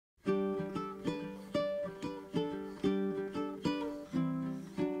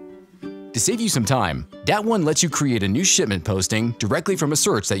save you some time, Dat1 lets you create a new shipment posting directly from a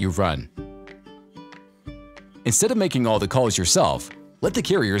search that you've run. Instead of making all the calls yourself, let the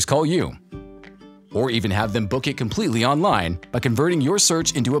carriers call you. Or even have them book it completely online by converting your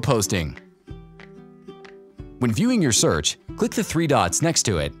search into a posting. When viewing your search, click the three dots next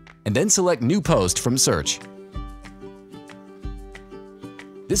to it and then select New Post from Search.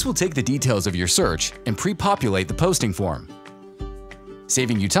 This will take the details of your search and pre-populate the posting form,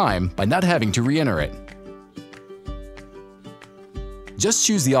 saving you time by not having to re-enter it. Just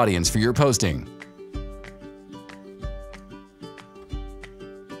choose the audience for your posting.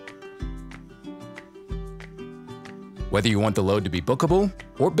 Whether you want the load to be bookable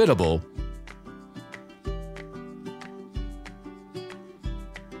or biddable,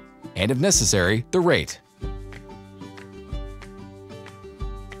 and if necessary, the rate.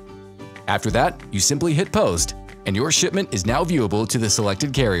 After that, you simply hit Post, and your shipment is now viewable to the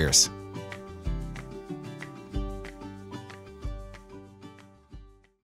selected carriers.